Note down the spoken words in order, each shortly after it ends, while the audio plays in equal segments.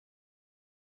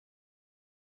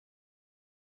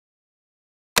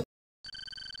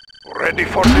Ready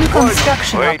for New deployment.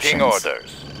 construction Waiting options.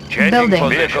 orders. Changing Building.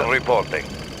 position reporting.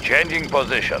 Changing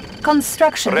position.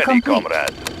 Construction Ready, complete.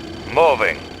 comrade.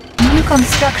 Moving. New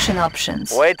construction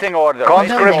options. Waiting order.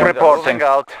 Conscript Waiting order. reporting. Moving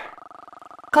out.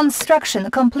 Construction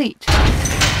complete.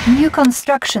 New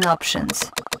construction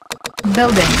options.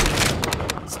 Building.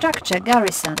 Structure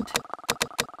garrisoned.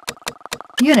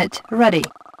 Unit ready.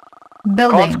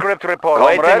 Building. Conscript report.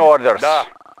 Waiting orders.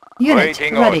 Unit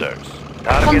Waiting ready. orders.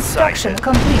 Target Construction sighted.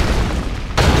 complete.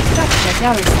 Structure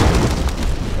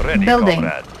garrisoned. Ready, Building.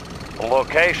 comrade.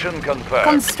 Location confirmed.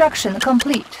 Construction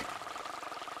complete.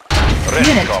 Ready,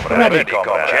 Unit comrade. ready. Ready,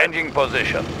 comrade. Changing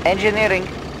position. Engineering.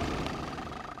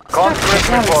 Structure Conscript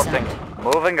reporting. garrisoned.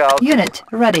 Moving out. Unit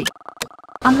ready.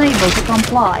 Unable to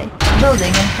comply.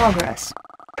 Building in progress.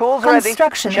 Tools ready.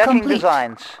 Construction Checking complete.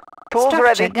 designs. Tools Structure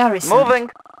ready. garrisoned.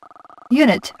 Moving.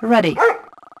 Unit ready.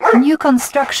 New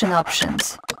construction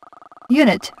options.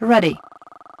 Unit ready.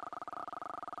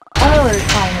 Oil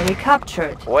refinery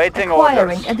captured. Waiting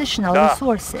Acquiring orders. additional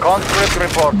resources. Conscript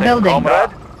reporting. Building.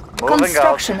 Comrade. Moving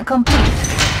Construction complete.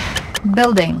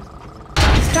 Building.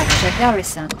 Structure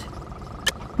garrisoned.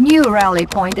 New rally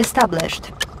point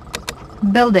established.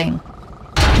 Building.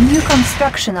 New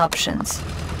construction options.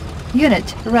 Unit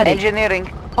out. ready.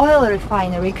 Engineering. Oil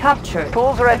refinery captured.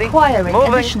 Tools ready. Acquiring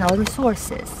Moving. additional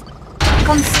resources.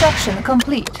 Construction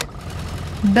complete.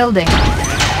 Building.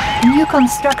 New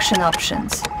construction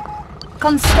options.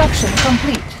 Construction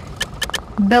complete.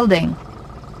 Building.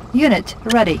 Unit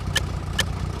ready.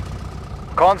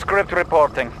 Conscript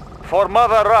reporting. For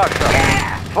Mother Russia.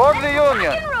 For the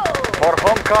Union. For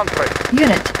home country.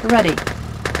 Unit ready.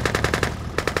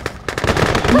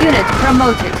 Unit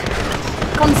promoted.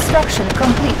 Construction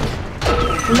complete.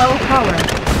 Low power.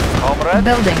 Comrade.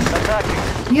 Building.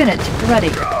 Attacking. Unit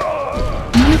ready.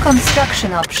 New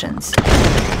construction options.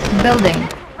 Building.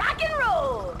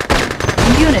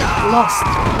 Unit lost.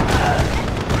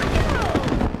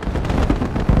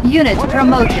 Unit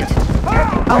promoted.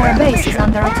 Our base is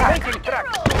under attack. Taking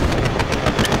tracks.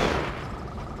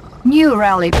 New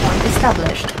rally point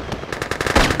established.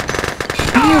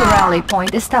 New rally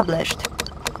point established.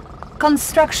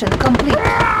 Construction complete.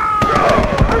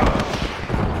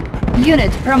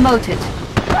 Unit promoted.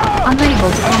 Unable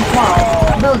to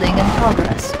comply. Building in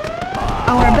progress.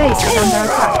 Our base is under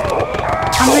attack.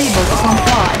 Unable to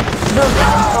comply. Building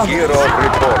in progress.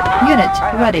 report. Unit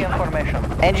ready. Information.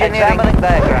 Engineering. Examining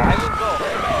diagrams.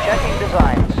 Checking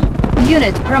designs.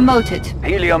 Unit promoted.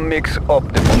 Helium mix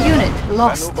optimal. Unit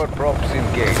lost. Maneuver props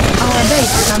engaged. Our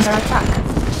base is under attack.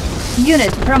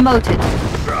 Unit promoted.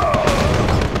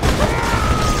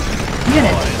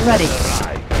 Unit ready.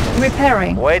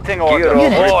 Repairing. Waiting order.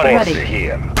 Unit ready.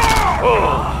 here.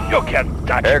 Oh, you can't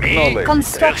touch me.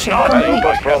 Construction It's not complete.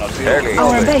 a props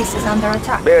Our base is under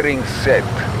attack. Bearing set.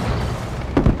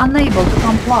 Unable to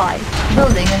comply.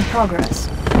 Building in progress.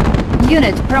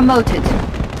 Unit promoted.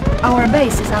 Our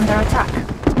base is under attack.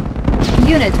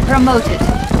 Unit promoted.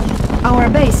 Our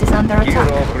base is under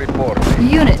attack. report.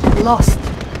 Unit lost.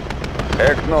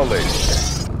 Acknowledged.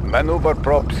 Maneuver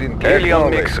props engaged. Helium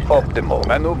mix optimal.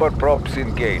 Maneuver props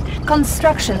engaged.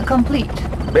 Construction complete.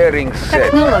 Bearing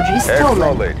set. Technology stolen.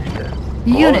 Acknowledged.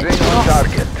 Unit Closing on lost.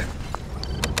 target.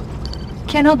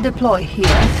 Cannot deploy here.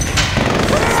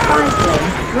 Spy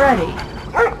plane ready.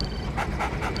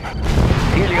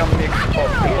 Helium mix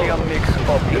up. Helium mix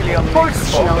up. Helium Force mix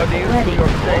shield up. ready.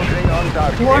 Closing on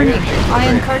target. Warning,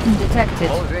 iron curtain detected.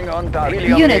 Closing on target.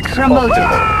 Helium Unit mix promoted.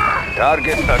 optimal.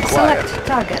 Target acquired. Select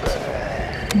target.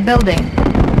 Building.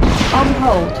 On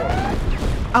hold.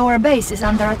 Our base is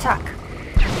under attack.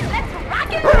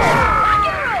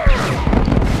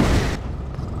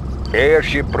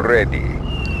 Airship ready.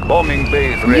 Bombing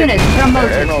base ready. Unit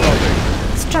promoted.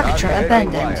 Acknowledged. Structure Target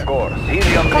abandoned. heading course.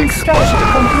 Helium mix Construction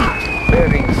optimal. complete.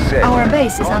 Bearing set. Our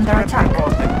base is under attack.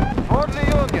 For the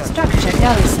Union. Structure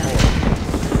garrison.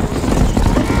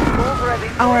 Tools ready.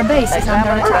 Our base is under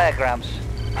Examining attack. diagrams.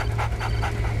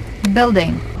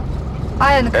 Building.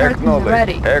 Iron curtain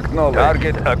ready. Acknowledged.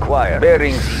 Target acquired.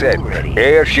 Bearing set.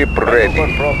 Airship ready.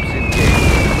 Maneuver props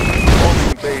engaged.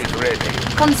 Bombing base ready.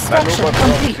 Construction Maneuver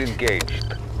props complete.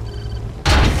 engaged.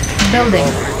 Building.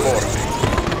 Report.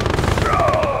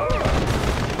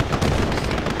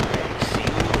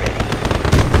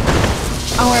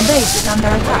 Our base is under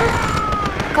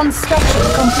attack. Construction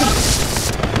complete.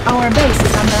 Our base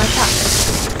is under attack.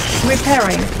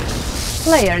 Repairing.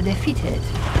 Player defeated.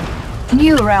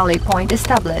 New rally point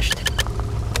established.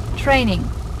 Training.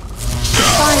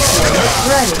 Spy plane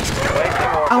ready.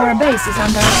 Our base is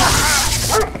under attack.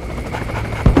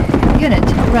 Unit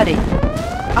ready.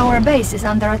 Our base is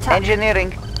under attack.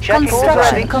 Engineering. Checking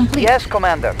Construction ready. complete. Yes,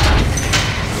 Commander.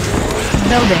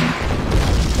 Building.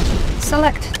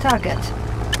 Select target.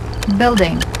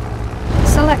 Building.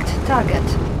 Select target.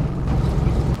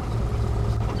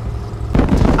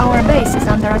 Our base is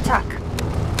under attack.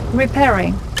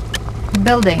 Repairing.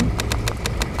 Building.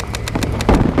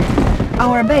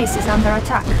 Our base is under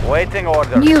attack. Waiting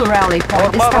order. New rally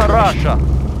point For Mother established.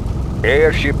 Russia.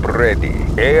 Airship ready.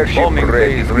 Airship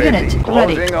ready. Unit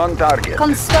ready. Closing on target.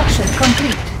 Construction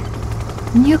complete.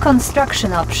 New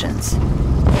construction options.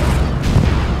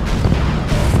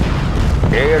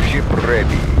 Airship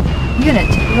ready. Unit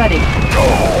ready.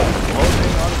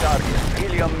 Closing on target.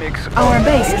 Helium mix. Our up.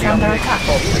 base is Helium under mix attack.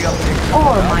 up. Helium mix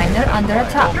Ore up. miner under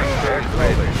attack. Air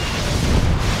ready.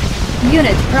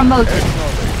 Unit promoted.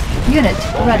 Unit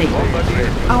ready. Ready.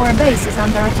 Our base is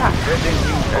under attack. Setting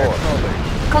new course.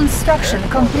 Construction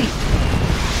complete.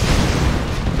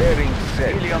 Bearing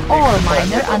set. Helium mix Ore up.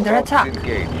 miner under Props attack.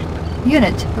 engaged.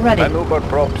 Unit ready. Maneuver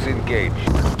props engaged.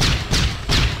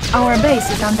 Our base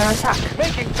is under attack.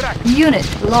 Making track. Unit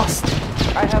lost.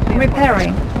 I have the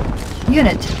Repairing.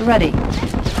 Unit ready.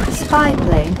 Spy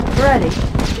plane ready.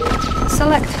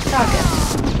 Select target.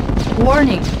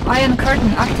 Warning, Iron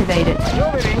Curtain activated.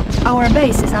 Yuri. Our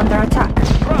base is under attack.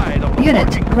 Pride of the Unit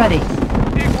working. ready.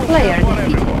 Equal Player share for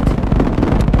defeated.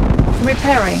 everyone.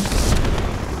 Repairing.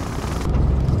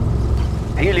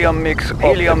 Helium mix.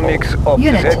 Helium mix up.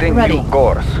 Unit Setting ready. new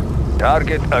course.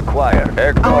 Target acquired. Our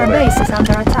Acknowledged. base is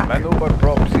under attack. Maneuver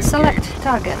props engaged. Select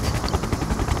target.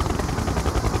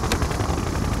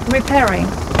 Repairing.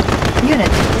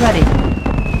 Unit ready.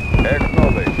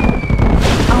 Acknowledged.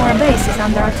 Our base is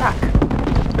under attack.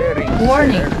 Bearing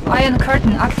Warning, set. Iron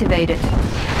Curtain activated.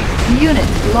 Unit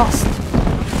lost.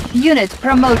 Unit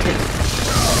promoted.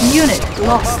 Unit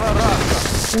lost.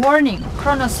 Warning,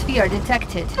 chronosphere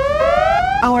detected.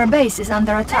 Our base is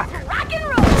under attack.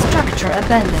 Structure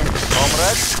abandoned.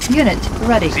 Comrades. Unit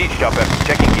ready. Siege chopper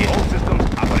checking in. All systems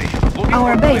operation.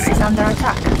 Our base is under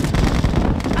attack.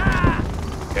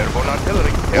 Airborne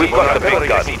artillery. We've got the big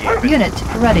gun. Unit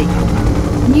ready.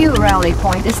 New rally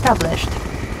point established.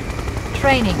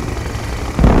 Training.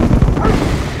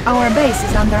 Our base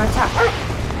is under attack.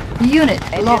 Unit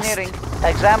lost.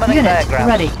 Examining Unit diagrams.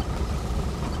 ready.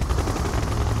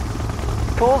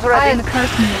 Tools ready. Iron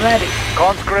Curtain ready.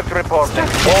 Conscript reporting.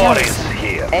 Structure War is garrison.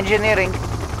 here. Engineering.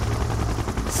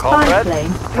 Spy Comrade.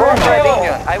 plane For ready.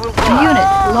 Sardinia. I will go. Unit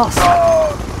lost.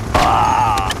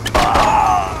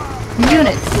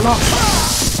 Unit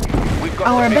lost. We've got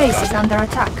Our the big base gun. is under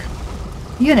attack.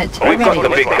 Unit We've got the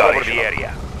ready. big gun over the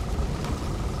area.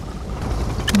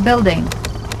 Building.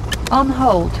 On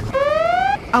hold.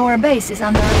 Our base is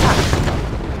under attack.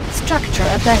 Structure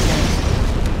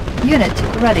abandoned. Unit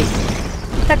ready.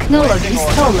 Technology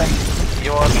stolen.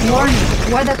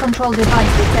 Warning, weather control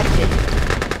device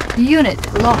detected. Unit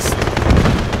lost.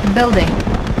 Building.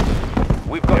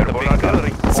 We've got the big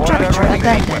gun. Structure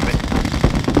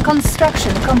abandoned.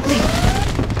 Construction complete.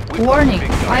 Warning,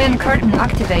 Iron Curtain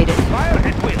activated. Fire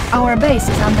at will. Our base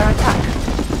is under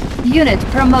attack. Unit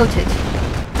promoted.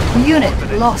 Unit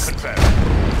lost.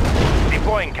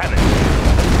 Deploying cannon.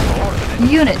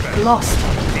 Unit lost.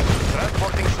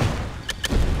 Transporting.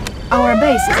 Our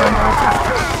base is under attack.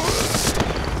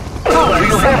 Do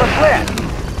you have a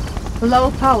plan?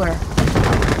 Low power.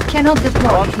 Cannot deploy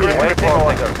Conscript here.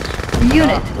 reporting.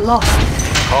 Unit lost.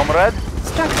 Comrade.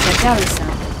 Structure garrison.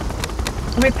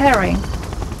 Repairing.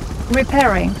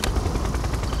 Repairing.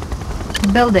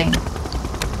 Building.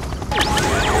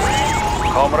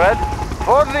 Comrade.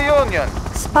 For the Union.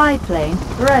 Spy plane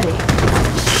ready.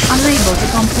 Unable to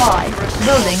comply.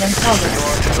 Building in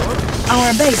progress.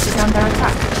 Our base is under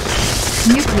attack.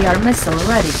 Nuclear missile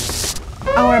ready.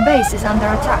 Our base is under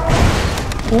attack.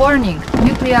 Warning,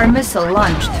 nuclear missile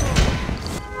launched.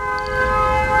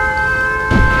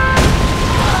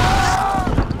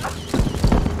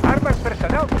 Armored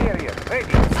personnel carrier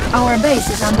ready. Our base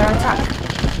is under attack.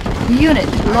 Unit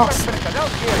lost. Personnel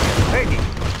carrier ready.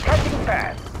 Cutting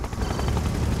path.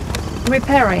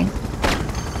 Repairing.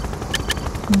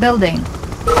 Building.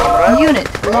 Unit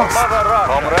lost. Mother Russia.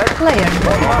 Comrade. Player dead.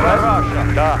 Mother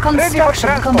Russia. Construction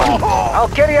complete. I'll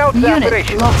carry out the Unit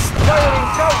operation. lost. Firing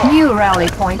salvo. New rally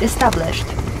point established.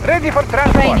 Ready for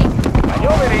transport. Training.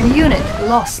 Maneuvering. Unit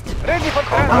lost. Ready for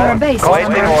transport. Our base is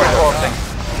under attack. reporting.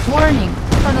 Warning,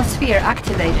 chronosphere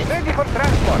activated. Ready for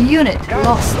transport. Unit Guns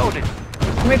lost. loaded.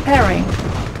 Repairing.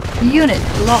 Unit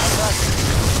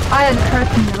lost. Iron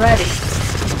Curtain ready.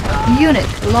 Unit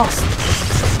lost.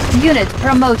 Unit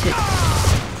promoted.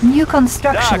 New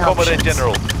construction options.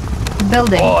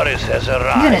 Building. Boris has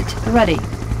arrived. Unit ready.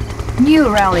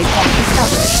 New rally point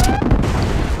established.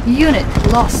 Unit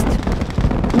lost.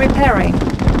 Repairing.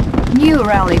 New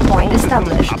rally point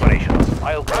established. Operational.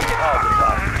 I'll put it all the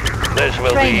time. This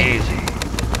will Training. be easy.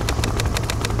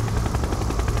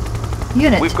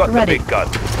 Unit We've got ready. the big gun.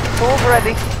 Tools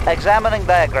ready. Examining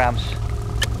diagrams.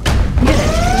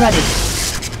 Unit ready.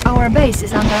 Our base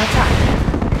is under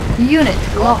attack. Unit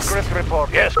lost. Conscript report.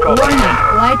 Yes, Warning,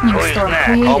 Comrade. lightning Who is storm next?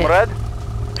 created. Comrade.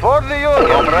 For the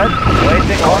Union. Comrade.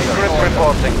 Waiting. Conscript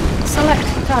reporting. Select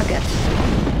target.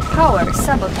 Power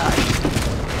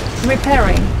sabotage.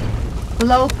 Repairing.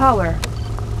 Low power.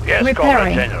 Yes,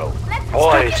 Repairing. Comrade General.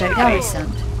 Boys, Structure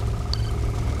garrisoned.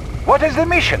 What is the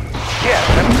mission? Yes.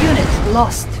 Unit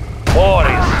lost. war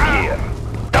is here.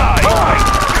 Die!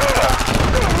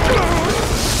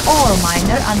 Ore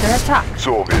miner under attack.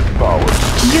 Soviet powers.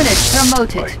 Unit I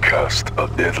promoted. cast a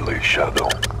deadly shadow.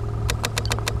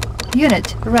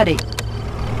 Unit ready.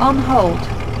 On hold.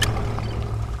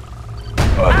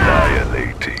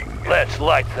 Annihilating. Let's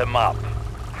light them up.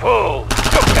 Fools!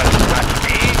 You can touch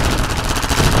me!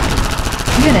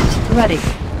 Unit ready.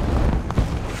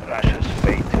 Russia's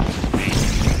fate is me.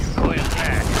 Who is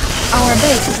next? Our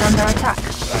base is under attack.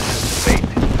 Russia's fate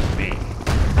is me.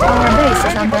 Our base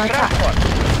is under attack.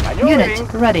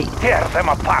 Unit ready. Tear them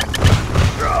apart.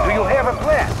 Do you have a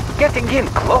plan? Getting in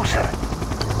closer.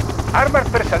 Armored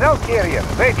personnel carrier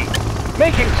ready.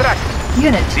 Making tracks.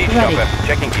 Unit ready.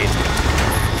 checking in.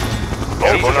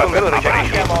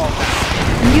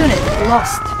 Unit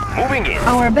lost. Moving in.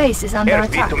 Our base is under Airspeed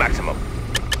attack. to maximum.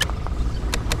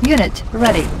 Unit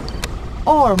ready.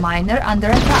 Ore miner under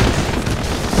attack.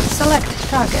 Select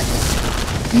target.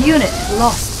 Unit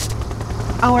lost.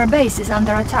 Our base is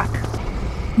under attack.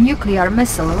 Nuclear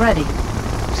missile ready.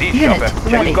 Siege Unit chopper.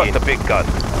 ready. We've got the big gun.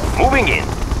 Moving in.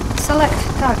 Select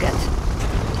target.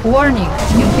 Warning,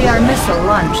 nuclear missile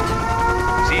launched.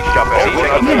 Siege chopper.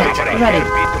 Unit ready.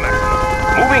 Airspeed to maximum.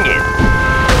 Moving in.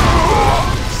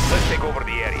 Let's take over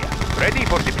the area. Ready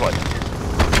for deployment.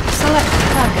 Select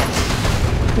target.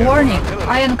 Warning,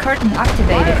 iron curtain Fire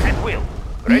activated. at will.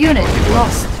 Ready Unit for deployment.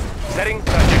 lost. Setting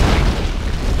trajectory.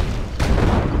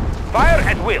 Fire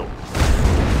at will.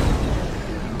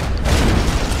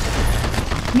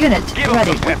 Unit Give us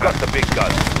ready. some pepper. We've got the big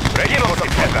gun. Ready for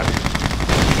deployment.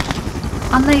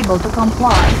 Unable to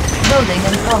comply. Building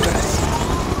in progress.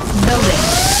 Building.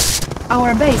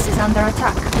 Our base is under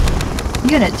attack.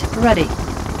 Unit ready.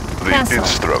 The Cancel.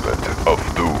 instrument of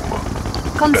doom.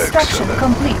 Construction Excellent.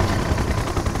 complete.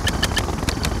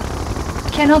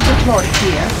 Cannot deploy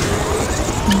here.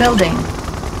 Building.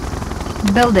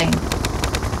 Building.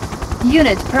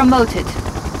 Unit promoted.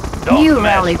 Don't New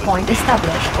mess rally with point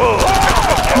established. Oh,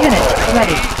 Unit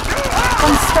ready.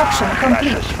 Construction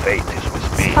complete. Russia's fate is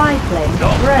with me. Spy plane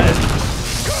Don't ready.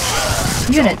 mess.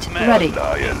 Unit ready.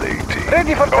 Annihilating.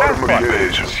 Ready for transport.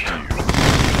 Armageddon is here.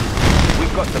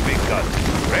 We've got the big gun.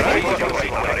 Ready for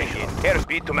deployment.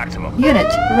 Airspeed to maximum. Unit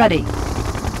ready.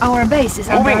 Our base is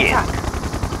under Moving in. attack.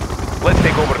 Let's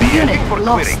take over the Unit area for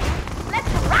lost.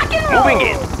 clearing. Moving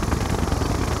in.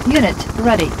 Unit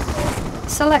ready.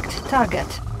 Select target.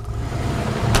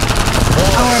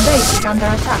 Our base is under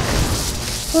attack.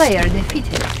 Player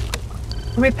defeated.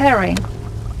 Repairing.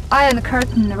 Iron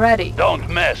curtain ready. Don't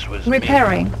mess with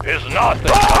Repairing. me. It's not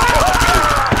the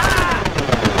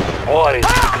War is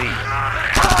free.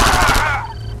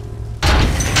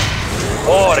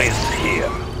 War is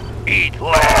here. Eat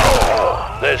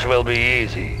land. This will be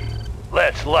easy.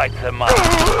 Let's light them up.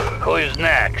 Who is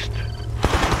next?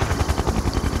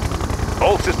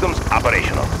 All systems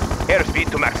operational. Airspeed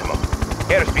to maximum.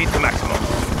 Airspeed to maximum.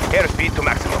 Airspeed to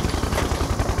maximum.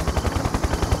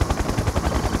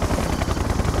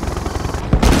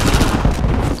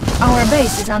 Our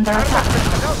base is under attack.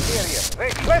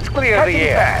 Let's clear the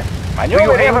air. I Do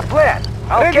you have a plan?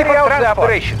 I'll carry out the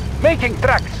operation. Making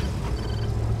tracks.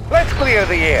 Let's clear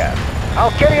the air.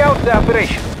 I'll carry out the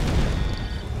operation.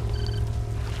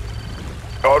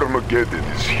 Armageddon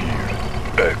is here.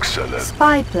 Excellent.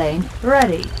 Spy plane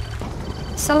ready.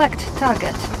 Select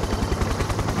target.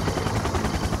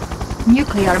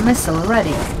 Nuclear missile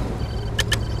ready.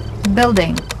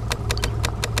 Building.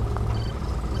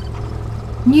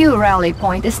 New rally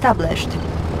point established.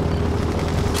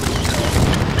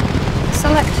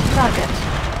 Select target.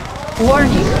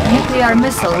 Warning, nuclear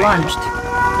missile launched.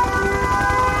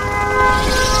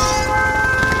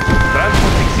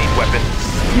 Transporting siege weapon.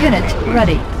 Unit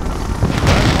ready.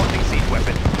 Transporting siege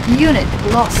weapon. Unit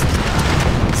lost.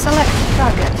 Select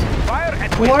target. Fire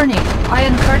at will. Warning,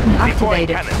 iron curtain Deploying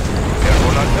activated. cannon.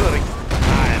 Airborne artillery.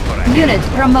 Time for a Unit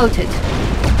promoted.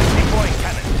 deploying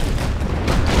cannon.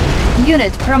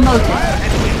 Unit promoted. Fire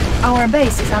at will. Our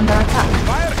base is under attack.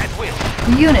 Fire at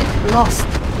will. Unit lost.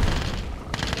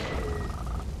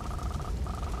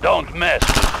 Don't mess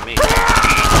with me. Eat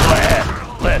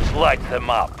land. Let's light them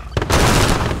up.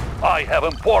 I have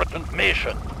important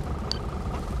mission.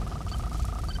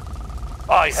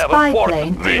 I have Spy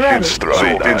important plane mission.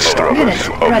 ready. The instruments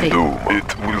Unit of ready. doom.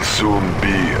 It will soon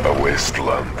be a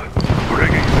wasteland.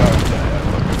 Bringing down the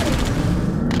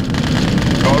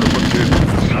Armageddon.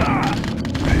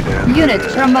 The end Unit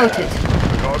promoted.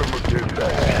 Armageddon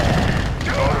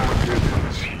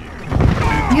is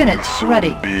here. Unit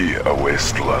ready. Be a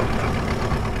wasteland.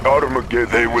 Armageddon.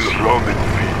 They will run in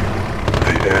fear.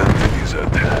 The end is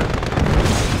at hand.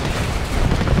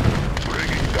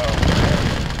 Bringing down the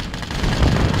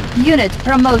hand. Unit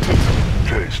promoted.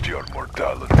 Taste your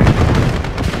mortality.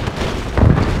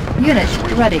 Unit This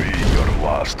will ready. be your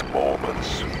last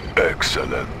moments.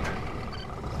 Excellent.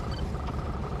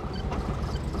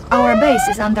 Our base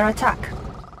is under attack.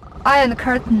 Iron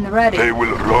curtain ready. They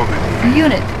will run in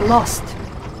Unit lost.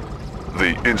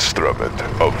 the instrument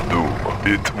of doom.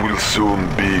 It will soon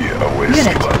be a Unit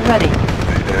wasteland. ready.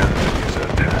 The end is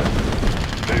at hand.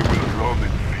 They will run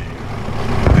in fear.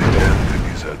 The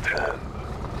end is at hand.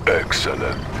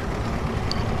 Excellent.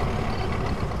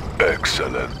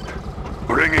 Excellent.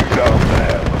 Bringing down the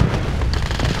hammer.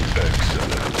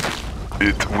 Excellent.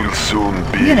 It will soon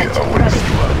be Unit a ready.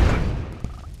 wasteland.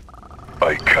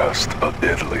 I cast a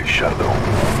deadly shadow.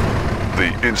 The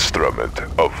instrument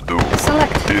of doom.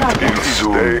 Select It target. will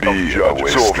soon be a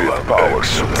wasteland.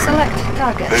 Excellent. Select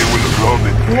target. They will run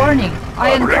in fear. Warning.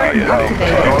 Iron curtain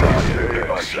activated.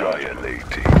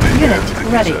 Annihilating. Unit The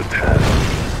end ready. is at hand.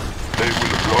 They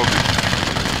will run in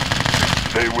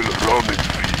fear. They will run in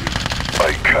fear.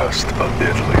 I cast a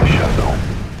deadly shadow.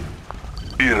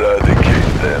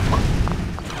 Eradicate them.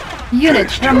 Unit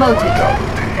Taste your promoted.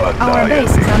 mortality. Our base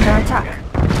is Annihilate. under attack.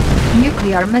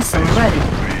 Nuclear missile ready.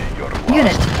 Be your last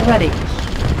Unit ready.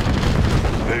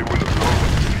 They will run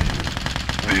in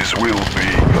fear. This will be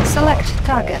your Select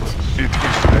target. It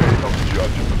is day of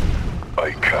judgment.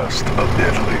 I cast a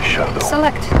deadly shadow.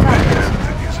 Select The target. end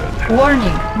is at hand.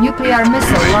 Warning. Nuclear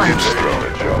missile The launched.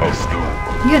 instrument of doom.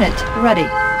 Unit ready.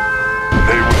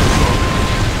 They will run.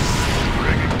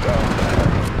 Bringing down the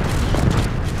hammer.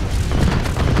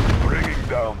 Bringing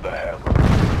down the hammer.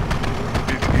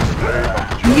 It is day of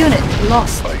judgment. Unit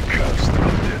lost. I cast a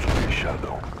deadly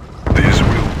shadow. This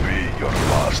will be your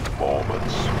last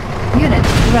moments. Unit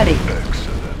ready.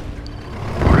 Excellent.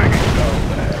 Bringing down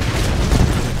the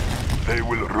hammer. They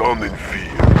will run in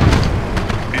fear.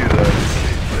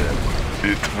 Eradicate them.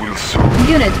 It will soon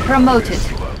Unit be a promoted.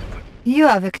 wasteland. You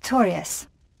are victorious.